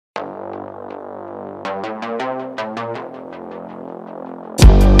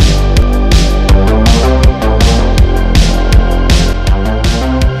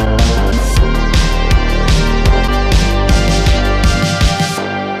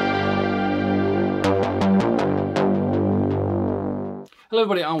Hello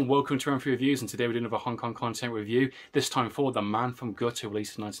everybody and welcome to Amphlett Reviews, and today we're doing another Hong Kong content review, this time for The Man from Gutter,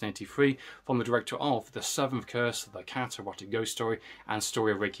 released in 1983 from the director of The Seventh Curse, The Cat, Erotic Ghost Story and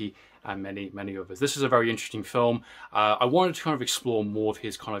Story of Ricky and many others. This is a very interesting film. I wanted to kind of explore more of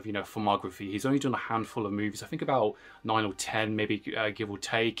his kind of, filmography. He's only done a handful of movies, I think about 9 or 10 maybe, give or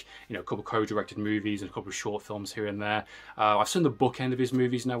take, a couple of co-directed movies and a couple of short films here and there. I've seen the bookend of his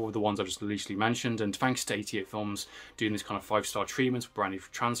movies now with the ones I just loosely mentioned, and thanks to 88 Films doing this kind of 5-star treatments, brand new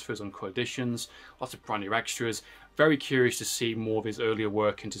transfers, uncut editions, lots of brand new extras. Very curious to see more of his earlier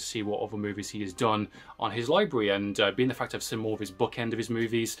work and to see what other movies he has done on his library, and being the fact I've seen more of his bookend of his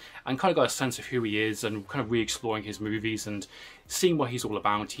movies and kind of got a sense of who he is and kind of re-exploring his movies and seeing what he's all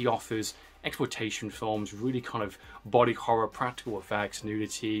about. He offers exploitation films, really kind of body horror, practical effects,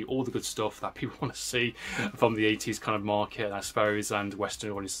 nudity, all the good stuff that people want to see from the 80s kind of market, I suppose, and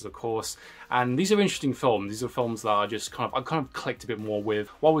Western audiences, of course. And these are interesting films. These are films that I kind of clicked a bit more with.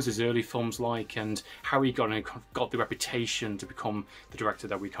 What was his early films like, and how he got the reputation to become the director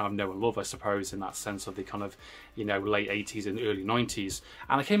that we kind of know and love, I suppose, in that sense of the kind of, late 80s and early 90s.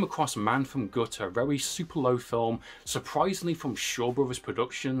 And I came across Man from Gutter, a very super low film, surprisingly from Shaw Brothers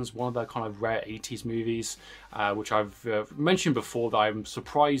Productions, one of their kind of rare 80s movies, which I've mentioned before, that I'm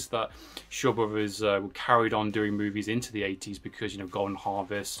surprised that Shaw Brothers carried on doing movies into the 80s, because Golden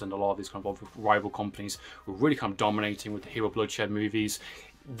Harvest and a lot of these kind of rival companies were really kind of dominating with the hero bloodshed movies.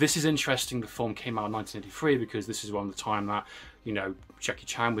 This is interesting. The film came out in 1983 because this is around the time that Jackie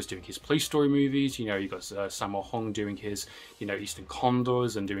Chan was doing his police story movies. You got Sammo Hung doing his Eastern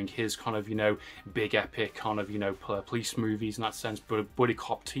Condors and doing his kind of big epic kind of police movies in that sense, but buddy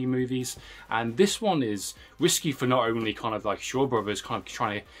cop team movies. And this one is risky for not only kind of like Shaw Brothers kind of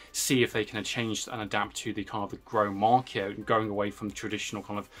trying to see if they can change and adapt to the kind of the growing market, going away from the traditional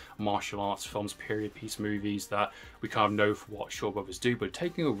kind of martial arts films, period piece movies that we kind of know for what Shaw Brothers do, but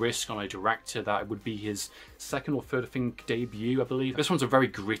taking a risk on a director that would be his second or third, I think, debut, I believe. This one's a very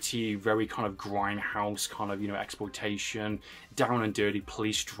gritty, very kind of grindhouse kind of, exploitation, down and dirty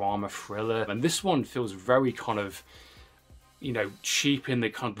police drama thriller. And this one feels very kind of, cheap in the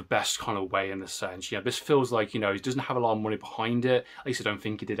kind of the best kind of way, in the sense. This feels like, it doesn't have a lot of money behind it. At least I don't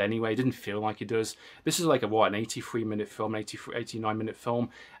think it did anyway. It didn't feel like it does. This is like an 83-minute film, an 89-minute film,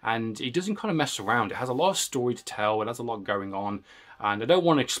 and it doesn't kind of mess around. It has a lot of story to tell. It has a lot going on. And I don't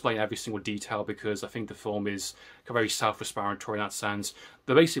want to explain every single detail because I think the film is very self-explanatory in that sense.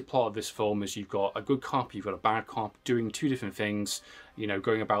 The basic plot of this film is you've got a good cop, you've got a bad cop doing two different things,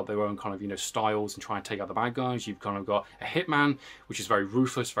 going about their own kind of, styles and trying to take out the bad guys. You've kind of got a hitman, which is very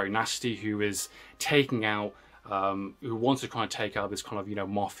ruthless, very nasty, who is taking out who wants to kind of take out this kind of,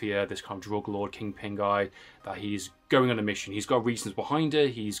 mafia, this kind of drug lord, kingpin guy, that he's going on a mission. He's got reasons behind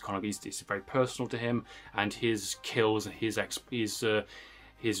it. It's very personal to him, and his kills and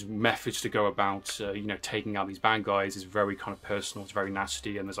his methods to go about, taking out these bad guys is very kind of personal. It's very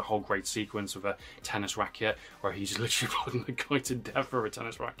nasty, and there's a whole great sequence of a tennis racket where he's literally putting the guy to death for a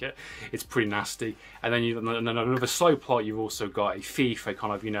tennis racket. It's pretty nasty. And then another side plot, you've also got a thief, a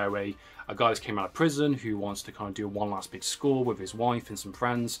kind of, a guy that came out of prison who wants to kind of do one last big score with his wife and some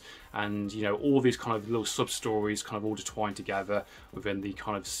friends, and all these kind of little sub-stories kind of all intertwined together within the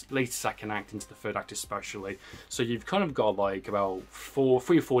kind of late second act into the third act especially. So you've kind of got like about 3 or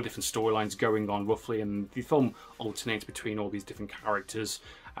 4 different storylines going on roughly, and the film alternates between all these different characters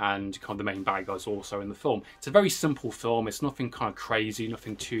and kind of the main bad guys also in the film. It's a very simple film. It's nothing kind of crazy,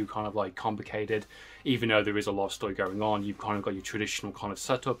 nothing too kind of like complicated, even though there is a lot of story going on. You've kind of got your traditional kind of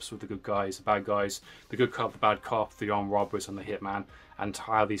setups with the good guys, the bad guys, the good cop, the bad cop, the armed robbers and the hitman, and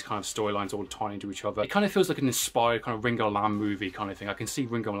how these kind of storylines all tie into each other. It kind of feels like an inspired kind of Ringo Lam movie kind of thing. I can see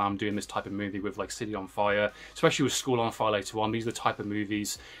Ringo Lam doing this type of movie with like City on Fire, especially with School on Fire later on. These are the type of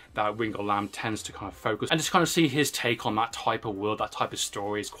movies that Ringo Lam tends to kind of focus, and just kind of see his take on that type of world, that type of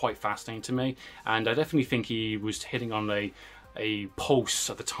story is quite fascinating to me. And I definitely think he was hitting on a pulse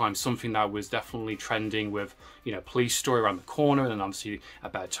at the time, something that was definitely trending with, police story around the corner, and obviously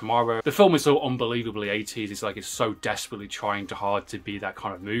About Tomorrow. The film is so unbelievably 80s. It's like it's so desperately trying hard to be that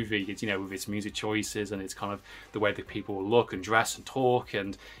kind of movie. It's, with its music choices and it's kind of the way that people look and dress and talk,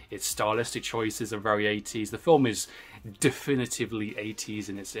 and its stylistic choices are very 80s. The film is definitively 80s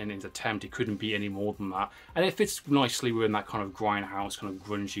in its attempt. It couldn't be any more than that, and it fits nicely within that kind of grindhouse, kind of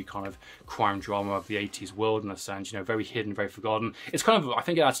grungy kind of crime drama of the 80s world in a sense. Very hidden, very forgotten. It's kind of, I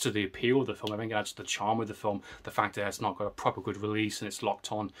think it adds to the appeal of the film. I think it adds to the charm of the film, the fact that it's not got a proper good release and it's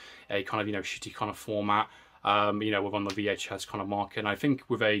locked on a kind of shitty kind of format. you know, we're on the VHS kind of market. And I think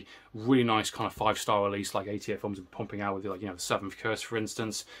with a really nice kind of 5-star release like 88 Films are pumping out with, like, you know, The Seventh Curse, for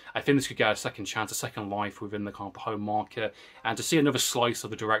instance, I think this could get a second chance, a second life within the kind of home market. And to see another slice of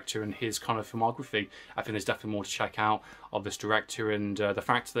the director and his kind of filmography, I think there's definitely more to check out of this director. And the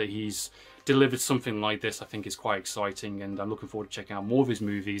fact that he's delivered something like this, I think, is quite exciting, and I'm looking forward to checking out more of his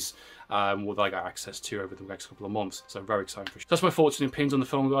movies, what I got access to over the next couple of months. So very exciting for sure. That's my thoughts and opinions on the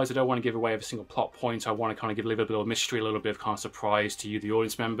film, guys. I don't want to give away every single plot point. I want to kind of give a little bit of mystery, a little bit of kind of surprise to you, the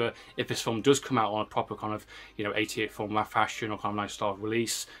audience member. If this film does come out on a proper kind of, you know, 88 film fashion or kind of nice style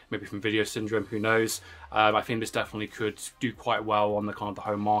release, maybe from Video Syndrome, who knows? I think this definitely could do quite well on the kind of the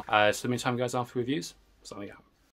home market. So in the meantime, guys, after reviews, so yeah.